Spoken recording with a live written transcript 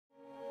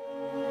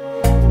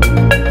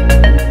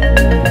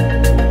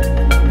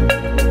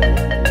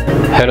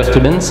Hello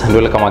students, and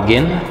welcome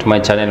again to my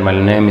channel. My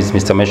name is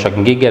Mr.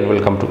 Knec and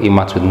welcome to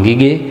eMaths with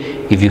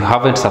Ngige. If you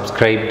haven't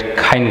subscribed,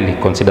 kindly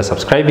consider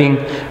subscribing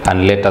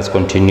and let us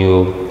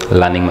continue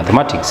learning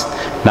mathematics.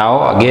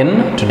 Now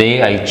again,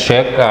 today I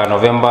check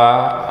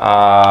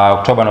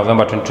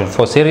October-November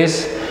 2024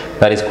 series.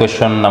 That is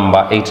question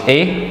number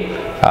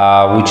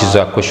 8A, which is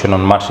a question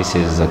on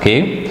matrices.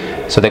 Okay,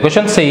 so the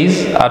question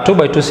says a 2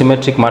 by 2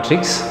 symmetric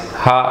matrix,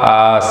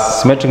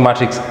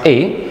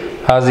 A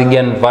has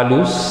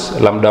eigenvalues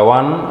lambda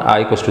 1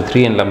 equals to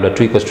 3 and lambda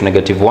 2 equals to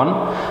 -1.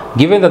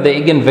 Given that the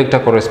eigenvector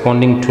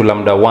corresponding to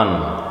lambda 1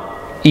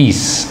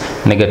 is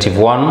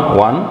 -1,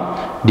 1,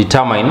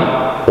 determine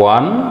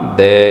 1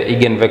 the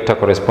eigenvector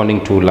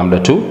corresponding to lambda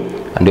 2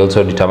 and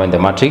also determine the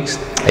matrix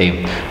A.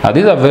 Now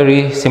these are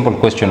very simple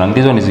question, and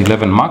this one is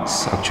 11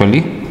 marks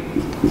actually,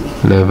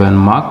 11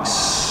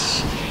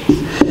 marks.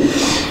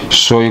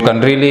 So you can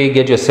really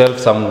get yourself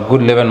some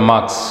good 11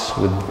 marks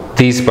with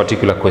this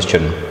particular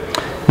question.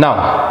 Now,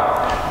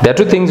 there are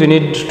two things you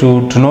need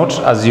to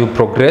note as you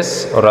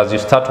progress or as you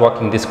start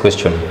working this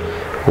question.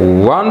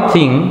 One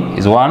thing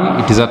is, one,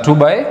 it is a 2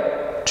 by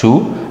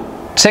 2.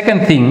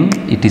 Second thing,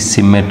 it is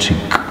symmetric.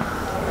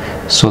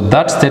 So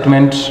that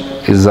statement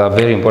is a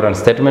very important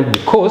statement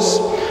because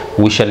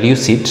we shall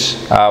use it,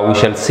 we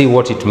shall see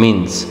what it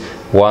means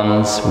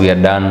once we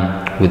are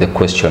done with the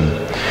question.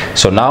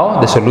 So now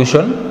the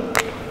solution.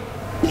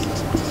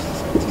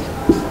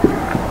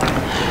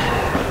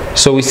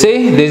 So we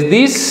say there's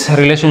this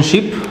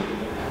relationship,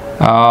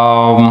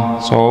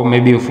 so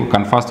maybe if we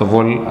can first of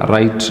all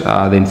write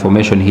the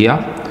information here.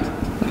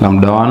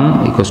 Lambda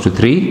 1 equals to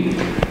 3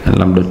 and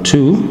lambda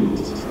 2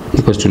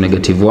 equals to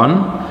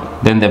 -1.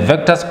 Then the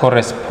vectors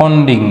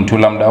corresponding to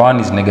lambda 1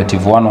 is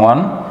 -1,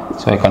 1.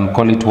 So I can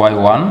call it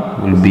y1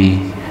 will be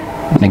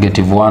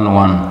 -1,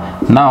 1.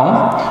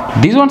 Now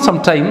this one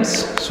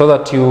sometimes, so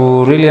that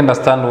you really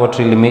understand what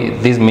really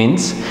this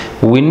means,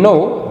 we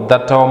know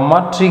that our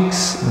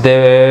matrix,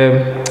 the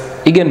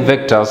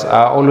eigenvectors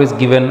are always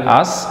given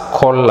as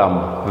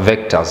column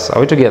vectors.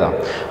 Are we together?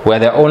 Where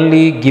they're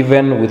only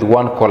given with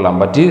one column,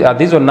 but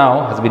this one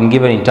now has been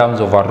given in terms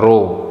of a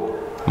row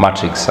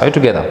matrix. Are we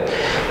together?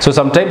 So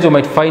sometimes you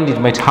might find it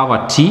might have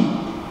a T,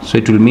 so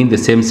it will mean the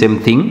same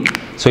thing.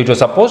 So it was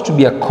supposed to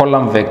be a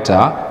column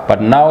vector,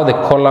 but now the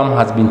column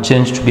has been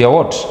changed to be a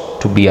what?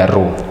 To be a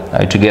row.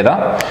 Are we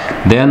together?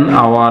 Then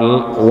our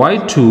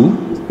y2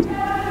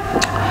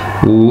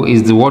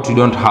 is what we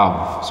don't have,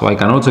 so I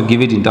can also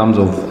give it in terms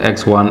of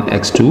x1,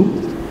 x2,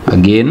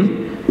 again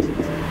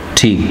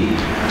t.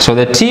 So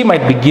the t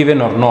might be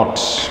given or not,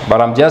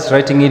 but I'm just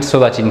writing it so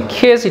that in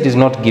case it is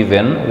not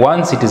given,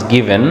 once it is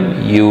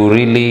given, you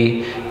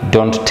really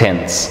don't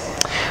tense.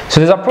 So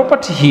there's a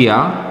property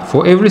here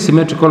for every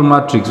symmetrical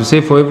matrix. We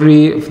say for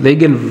the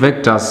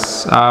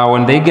eigenvectors,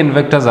 when the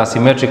eigenvectors are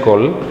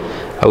symmetrical,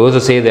 I will also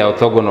say they are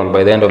orthogonal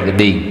by the end of the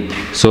day.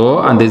 So,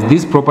 and there's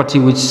this property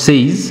which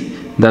says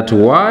that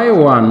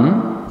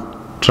y1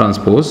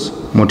 transpose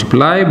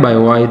multiplied by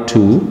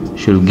y2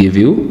 should give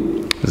you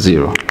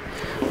 0.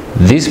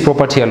 This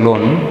property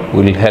alone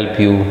will help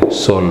you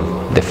solve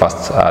the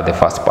first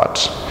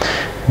part,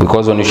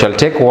 because when you shall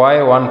take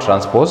y1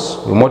 transpose,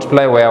 we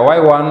multiply where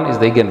y1 is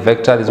the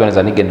eigenvector, this one is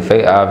an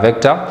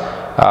eigenvector,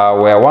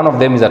 where one of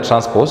them is a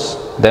transpose,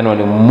 then when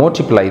you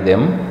multiply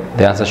them,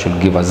 the answer should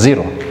give us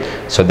 0.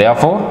 So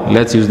therefore,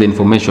 let's use the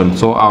information.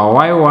 So our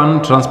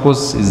y1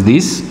 transpose is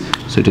this,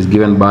 so it is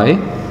given by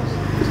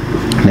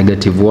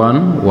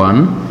 -1,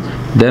 1.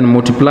 Then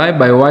multiply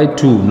by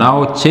y2.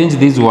 Now change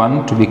this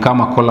one to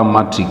become a column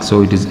matrix,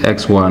 so it is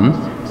x1,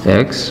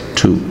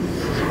 x2.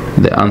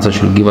 The answer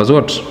should give us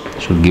what?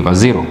 Should give us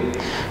 0.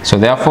 So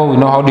therefore, we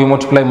know how do you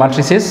multiply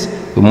matrices?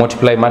 We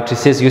multiply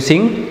matrices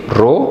using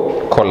row,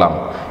 column.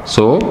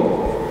 So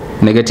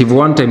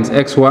 -1 times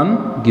x1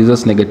 gives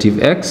us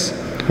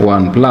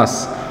 -x1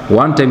 plus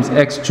 1 times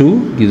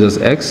x2 gives us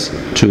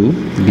x2,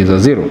 gives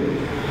us 0.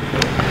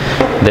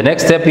 The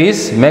next step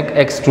is make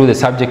x2 the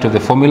subject of the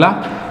formula.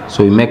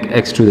 So we make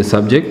x2 the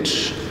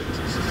subject,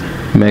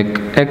 make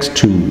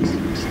x2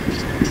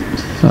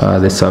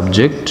 the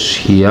subject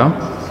here.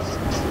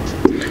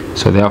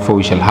 So therefore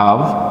we shall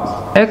have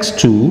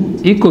x2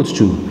 equals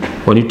to,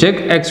 when you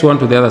take x1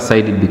 to the other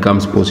side, it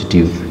becomes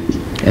positive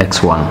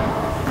x1.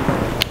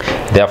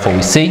 Therefore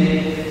we say,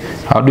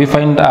 how do we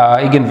find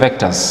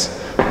eigenvectors?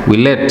 We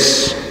let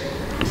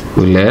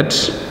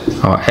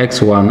our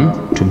x1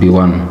 to be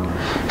 1.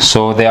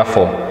 So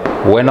therefore,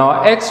 when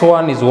our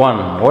x1 is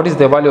 1, what is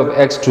the value of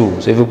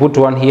x2? So if you put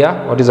 1 here,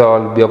 what is our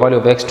value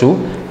of x2?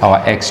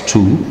 Our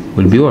x2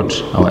 will be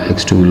what? Our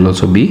x2 will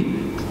also be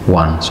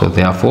 1. So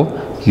therefore,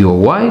 your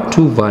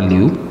y2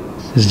 value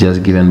is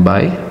just given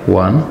by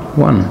 1,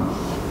 1.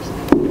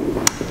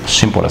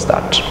 Simple as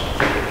that.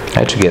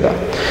 Right, together.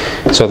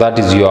 So that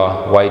is your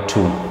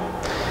y2.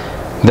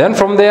 Then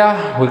from there,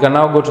 we can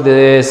now go to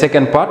the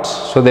second part.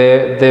 So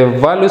the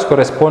values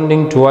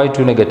corresponding to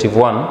y2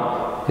 -1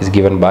 is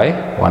given by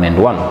 1 and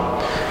 1.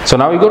 So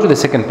now we go to the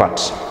second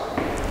part.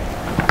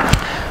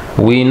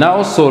 We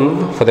now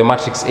solve for the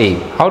matrix A.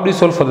 How do we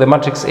solve for the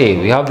matrix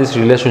A? We have this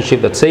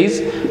relationship that says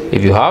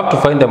if you have to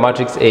find the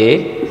matrix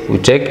A, we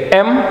take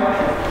M,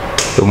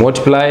 we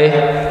multiply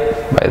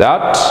by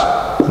that,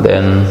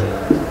 then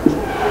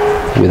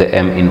with the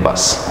M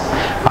inverse.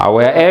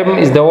 Where M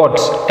is the what?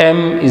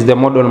 M is the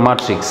model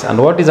matrix. And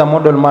what is a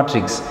model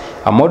matrix?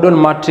 A model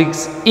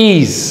matrix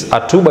is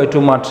a 2 by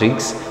 2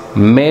 matrix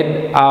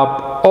made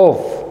up of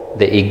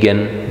the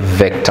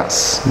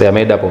eigenvectors. They are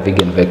made up of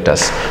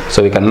eigenvectors.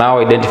 So we can now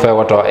identify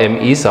what our M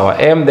is. Our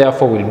M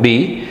therefore will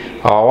be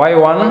our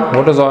Y1.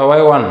 What is our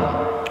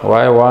Y1?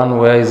 Y1,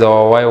 where is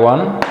our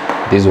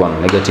Y1? This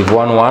one, negative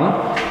 1,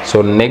 1.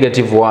 So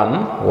negative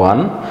 1,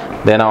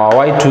 1. Then our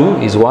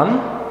Y2 is 1,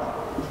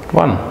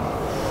 1.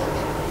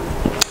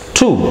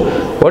 2.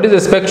 What is the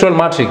spectral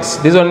matrix?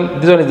 This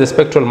one is the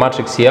spectral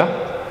matrix here.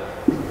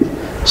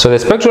 So the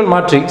spectral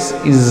matrix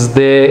is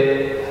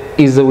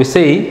we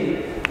say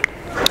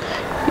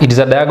it is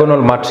a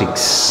diagonal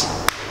matrix.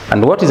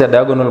 And what is a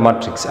diagonal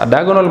matrix? A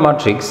diagonal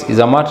matrix is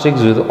a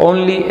matrix with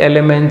only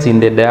elements in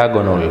the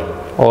diagonal.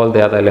 All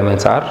the other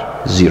elements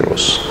are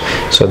zeros.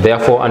 So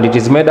therefore, and it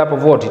is made up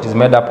of what? It is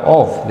made up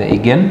of the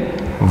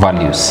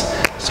eigenvalues.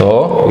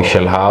 So we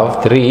shall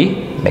have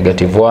 3,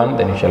 negative 1,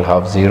 then we shall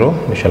have 0,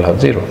 we shall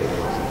have 0.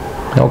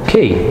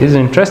 Okay, this is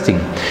interesting.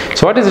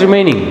 So what is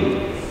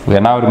remaining? We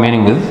are now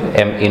remaining with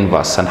M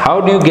inverse. And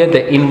how do you get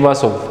the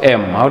inverse of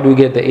M? How do we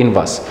get the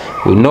inverse?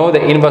 We know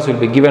the inverse will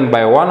be given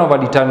by 1 over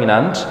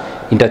determinant,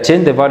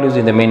 interchange the values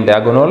in the main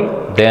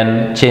diagonal,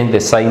 then change the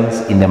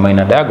signs in the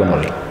minor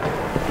diagonal.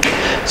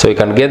 So you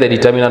can get the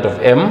determinant of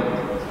M,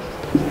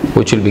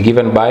 which will be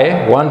given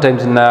by 1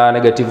 times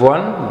negative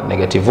 1,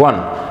 negative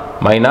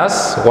 1,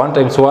 minus 1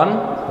 times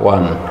 1,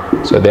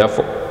 1. So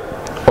therefore,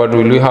 what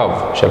will we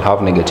have? We shall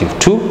have negative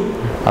 2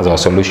 as our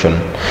solution.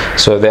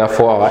 So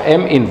therefore our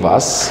M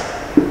inverse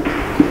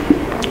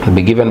will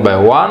be given by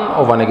 1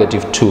 over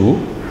negative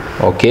 2.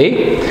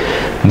 Okay,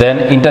 then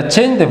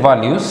interchange the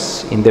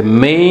values in the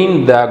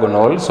main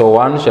diagonal. So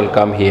 1 shall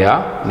come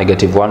here,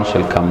 negative 1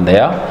 shall come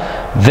there.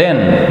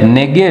 Then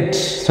negate.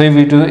 So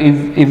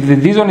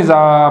if this one is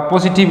a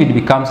positive, it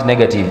becomes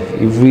negative.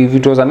 If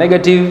it was a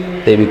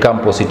negative, they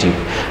become positive.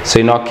 So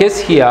in our case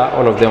here,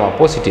 all of them are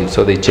positive,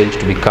 so they change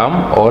to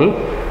become all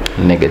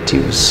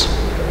negatives.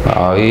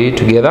 Are we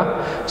together?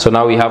 So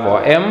now we have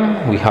our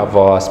M, we have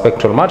our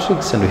spectral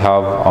matrix, and we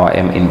have our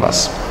M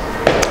inverse.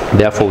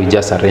 Therefore we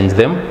just arrange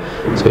them.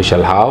 So we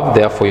shall have,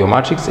 therefore your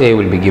matrix A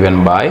will be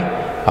given by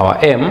our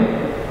M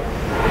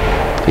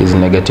is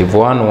negative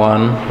 1,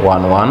 1,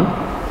 1, 1.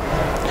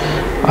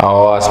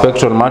 Our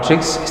spectral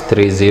matrix is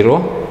 3,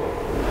 0,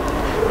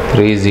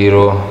 3,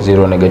 0,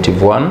 0,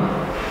 negative 1.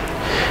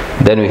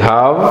 Then we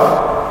have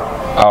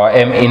our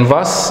M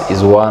inverse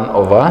is 1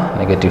 over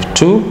negative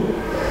 2.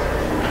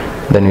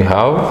 Then we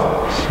have,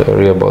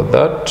 sorry about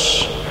that,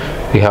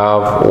 we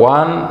have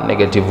 1,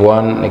 negative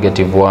 1,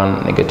 negative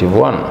 1, negative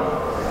 1.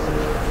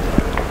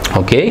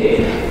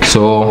 Okay,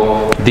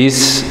 so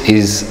this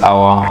is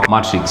our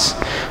matrix.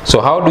 So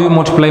how do we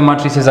multiply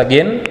matrices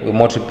again? We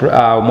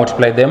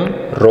multiply them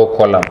row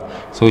column.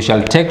 So we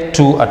shall take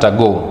 2 at a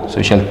go. So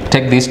we shall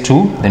take these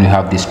 2, then we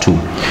have these 2.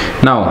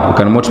 Now we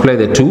can multiply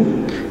the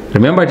 2.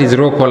 Remember it is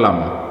row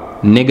column.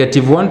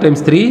 Negative 1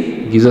 times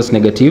 3 gives us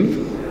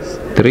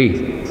negative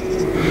 3.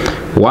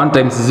 1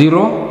 times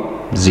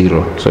 0,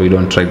 0. So we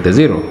don't write the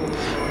 0.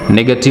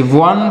 Negative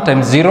 1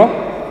 times 0.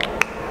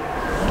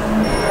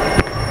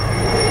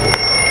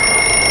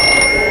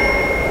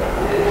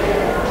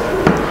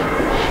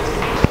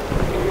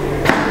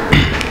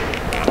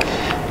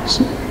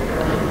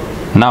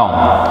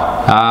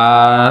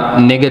 Now,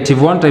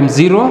 negative 1 times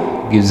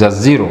 0 gives us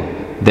 0.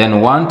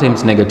 Then 1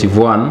 times negative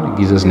 1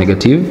 gives us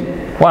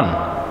negative 1.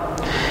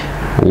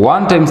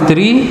 1 times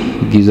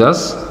 3 gives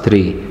us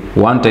 3.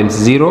 1 times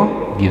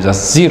 0 gives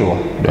us 0.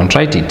 Don't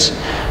write it.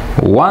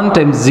 1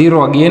 times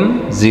 0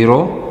 again,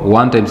 0.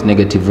 1 times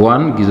negative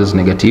 1 gives us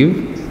negative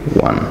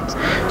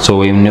 1. So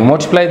when we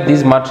multiply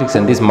this matrix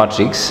and this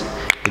matrix,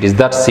 it is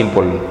that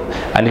simple.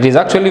 And it is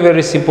actually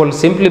very simple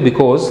simply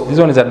because this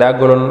one is a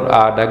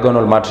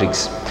diagonal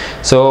matrix.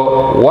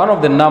 So one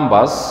of the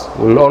numbers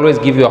will always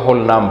give you a whole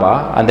number,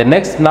 and the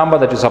next number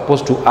that you're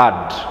supposed to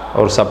add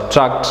or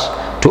subtract,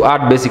 to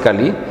add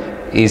basically,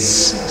 is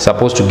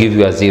supposed to give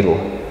you a 0.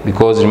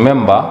 Because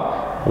remember,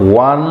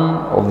 one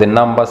of the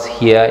numbers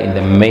here in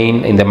the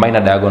minor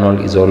diagonal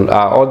is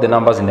all the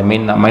numbers in the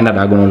minor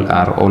diagonal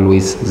are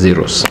always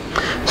zeros.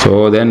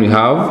 So then we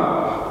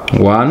have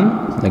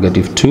 1,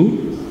 negative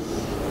 2,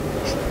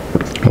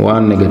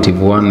 1,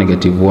 negative 1,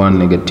 negative 1,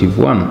 negative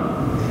 1.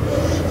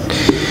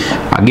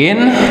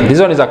 Again, this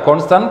one is a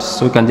constant,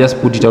 so we can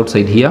just put it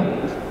outside here.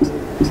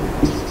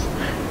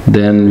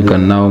 Then we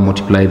can now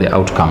multiply the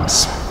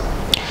outcomes.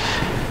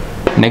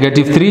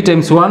 Negative 3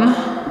 times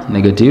 1,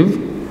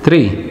 negative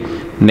 3.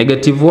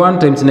 Negative 1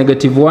 times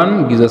negative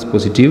 1 gives us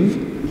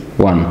positive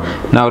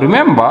 1. Now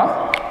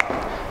remember,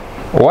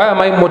 why am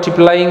I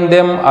multiplying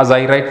them as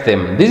I write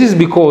them? This is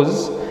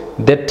because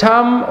the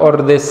term or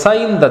the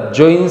sign that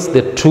joins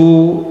the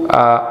two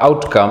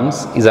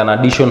outcomes is an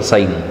addition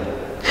sign.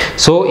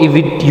 So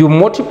if you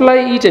multiply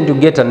it and you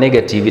get a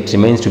negative, it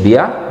remains to be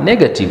a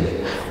negative.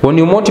 When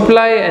you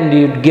multiply and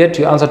you get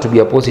your answer to be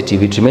a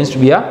positive, it remains to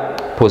be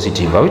a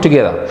positive. Are we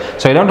together?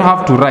 So I don't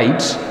have to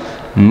write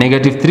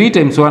negative 3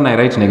 times 1, I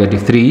write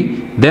negative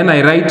 3. Then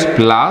I write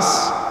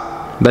plus,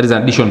 that is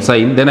an addition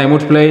sign. Then I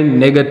multiply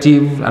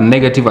negative and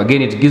negative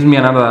again. It gives me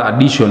another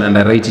addition and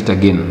I write it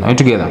again. Are we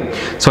together?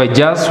 So we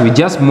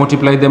just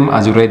multiply them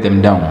as you write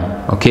them down.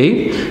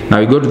 Okay? Now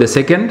we go to the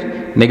second.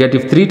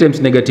 Negative 3 times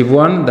negative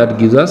 1, that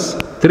gives us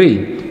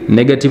 3.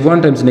 Negative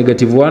 1 times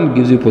negative 1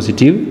 gives you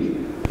positive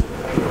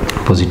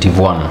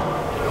 1.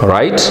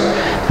 Alright?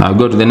 Now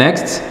go to the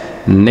next.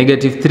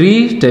 Negative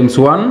 3 times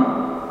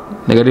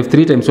 1. Negative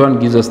 3 times 1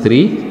 gives us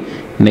 3.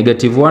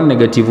 Negative 1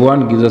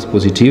 gives us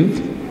positive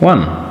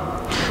 1.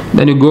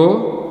 Then you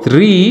go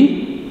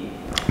 3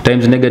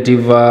 times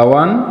negative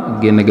 1,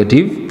 again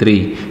negative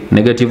 3.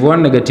 Negative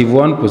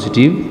 1,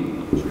 positive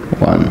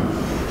 1.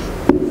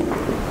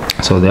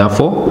 So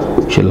therefore,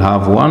 we shall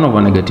have 1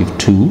 over negative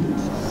 2.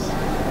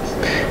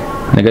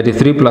 Negative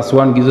 3 plus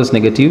 1 gives us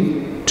negative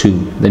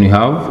 2. Then you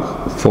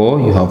have 4,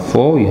 you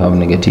have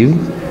negative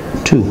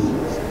 2.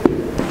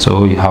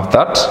 So you have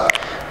that.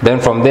 Then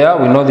from there,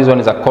 we know this one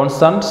is a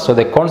constant. So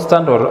the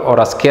constant or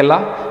a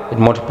scalar, it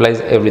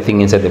multiplies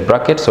everything inside the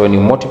bracket. So when you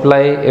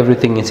multiply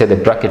everything inside the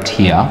bracket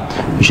here,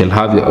 you shall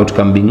have your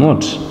outcome being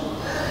what?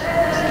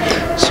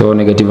 So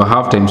negative a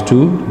half times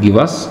 2 give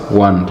us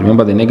 1.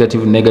 Remember the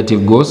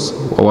negative goes,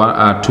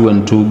 2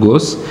 and 2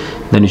 goes.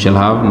 Then you shall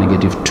have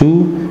negative 2,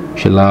 you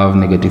shall have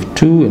negative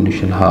 2, and you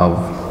shall have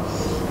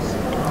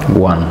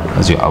 1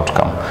 as your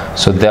outcome.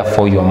 So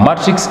therefore your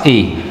matrix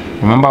A,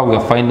 remember we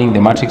are finding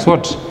the matrix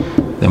what?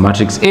 The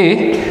matrix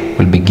A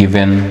will be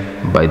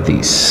given by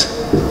this.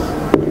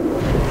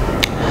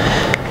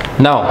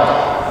 Now,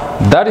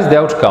 that is the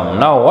outcome.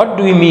 Now, what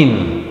do we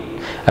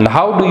mean? And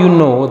how do you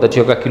know that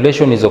your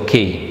calculation is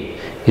okay?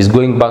 Is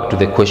going back to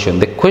the question.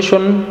 The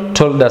question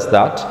told us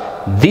that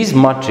this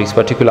matrix,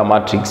 particular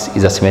matrix,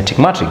 is a symmetric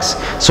matrix.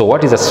 So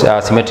what is a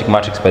symmetric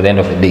matrix by the end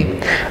of the day?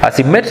 A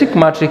symmetric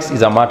matrix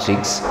is a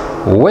matrix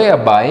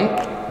whereby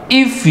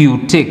if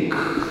you take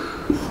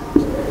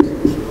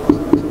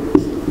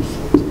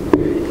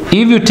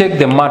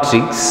the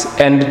matrix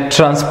and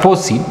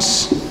transpose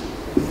it,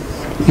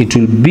 it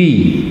will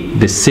be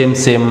the same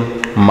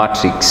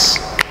matrix.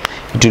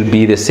 It will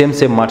be the same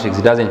matrix.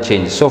 It doesn't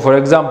change. So for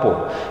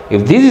example,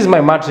 if this is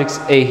my matrix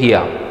A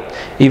here,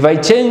 if I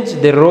change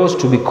the rows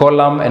to be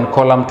column and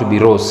column to be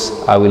rows,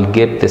 I will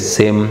get the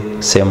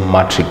same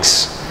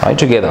matrix. Right,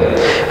 together.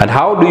 And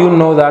how do you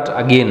know that?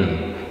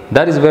 Again,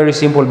 that is very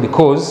simple,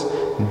 because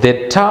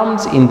the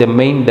terms in the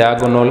main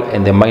diagonal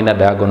and the minor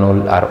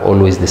diagonal are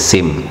always the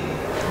same.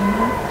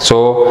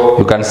 So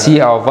you can see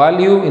our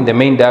value in the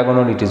main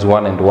diagonal, it is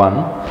 1 and 1,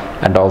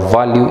 and our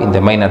value in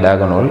the minor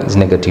diagonal is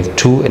negative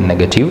 2 and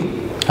negative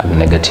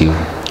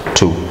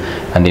 2.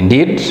 And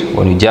indeed,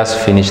 when you just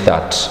finish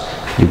that,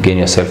 you gain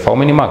yourself how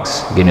many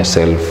marks? Gain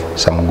yourself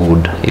some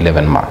good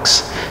 11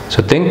 marks.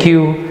 So thank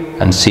you,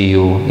 and see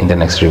you in the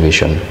next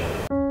revision.